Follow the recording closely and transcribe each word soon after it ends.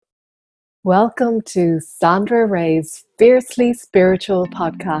Welcome to Sandra Ray's Fiercely Spiritual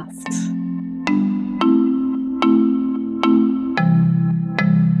podcast.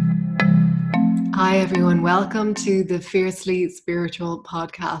 Hi everyone, welcome to the Fiercely Spiritual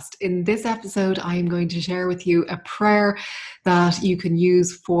podcast. In this episode, I am going to share with you a prayer that you can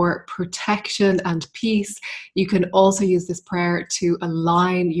use for protection and peace. You can also use this prayer to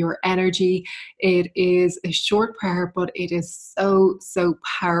align your energy. It is a short prayer, but it is so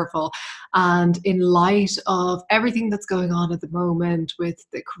powerful. And in light of everything that's going on at the moment with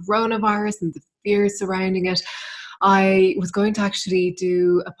the coronavirus and the fears surrounding it, I was going to actually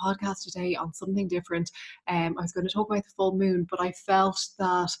do a podcast today on something different. I was going to talk about the full moon, but I felt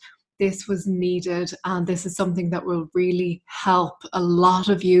that this was needed, and this is something that will really help a lot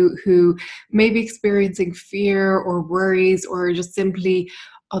of you who may be experiencing fear or worries or just simply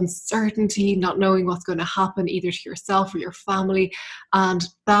uncertainty, not knowing what's going to happen either to yourself or your family. And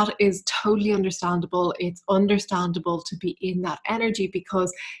that is totally understandable. It's understandable to be in that energy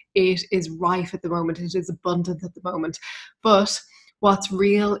because it is rife at the moment, it is abundant at the moment. But what's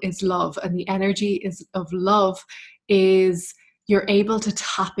real is love, and the energy of love is you're able to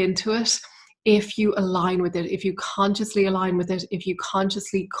tap into it if you align with it, if you consciously align with it, if you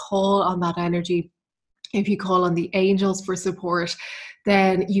consciously call on that energy, if you call on the angels for support,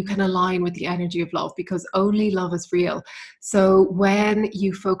 then you can align with the energy of love, because only love is real. So when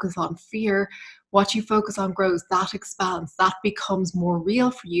you focus on fear, what you focus on grows, that expands, that becomes more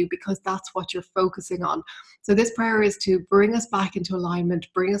real for you because that's what you're focusing on. So this prayer is to bring us back into alignment,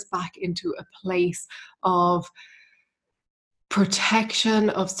 bring us back into a place of protection,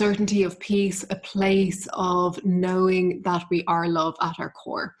 of certainty, of peace, a place of knowing that we are love at our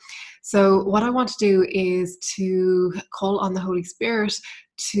core. So what I want to do is to call on the Holy Spirit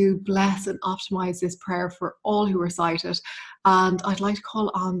to bless and optimize this prayer for all who recite it. And I'd like to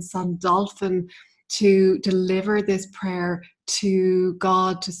call on Sandalphon to deliver this prayer to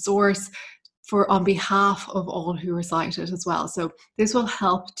God, to Source, for on behalf of all who recite it as well. So this will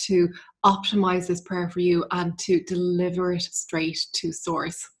help to optimize this prayer for you and to deliver it straight to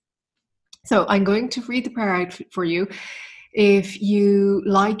Source. So I'm going to read the prayer out for you. If you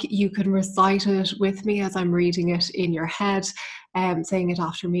like, you can recite it with me as I'm reading it in your head, saying it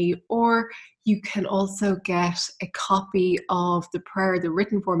after me, or you can also get a copy of the prayer, the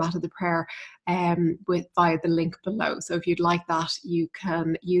written format of the prayer, via the link below. So if you'd like that, you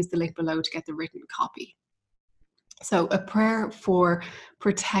can use the link below to get the written copy. So a prayer for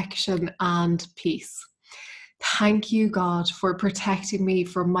protection and peace. Thank you, God, for protecting me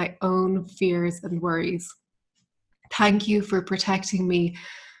from my own fears and worries. Thank you for protecting me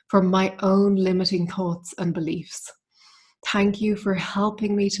from my own limiting thoughts and beliefs. Thank you for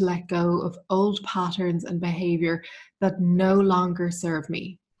helping me to let go of old patterns and behavior that no longer serve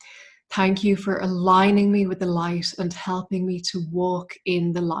me. Thank you for aligning me with the light and helping me to walk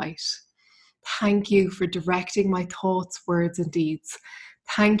in the light. Thank you for directing my thoughts, words, and deeds.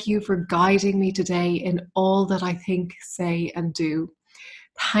 Thank you for guiding me today in all that I think, say, and do.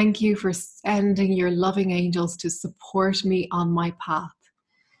 Thank you for sending your loving angels to support me on my path.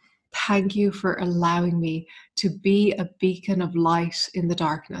 Thank you for allowing me to be a beacon of light in the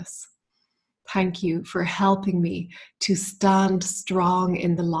darkness. Thank you for helping me to stand strong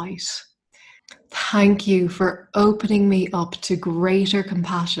in the light. Thank you for opening me up to greater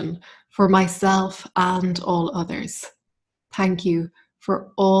compassion for myself and all others. Thank you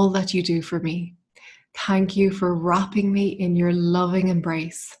for all that you do for me. Thank you for wrapping me in your loving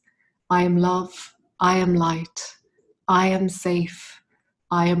embrace. I am love. I am light. I am safe.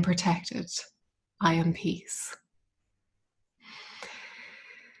 I am protected. I am peace.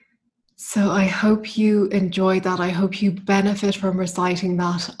 So I hope you enjoyed that. I hope you benefit from reciting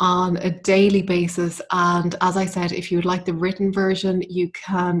that on a daily basis. And as I said, if you would like the written version, you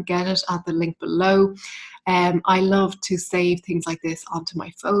can get it at the link below. I love to save things like this onto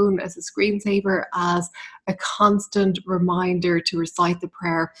my phone as a screensaver, as a constant reminder to recite the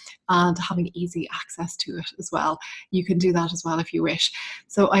prayer and having easy access to it as well. You can do that as well if you wish.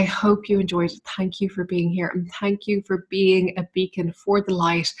 So I hope you enjoyed it. Thank you for being here, and thank you for being a beacon for the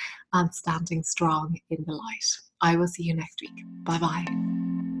light and standing strong in the light. I will see you next week. Bye-bye.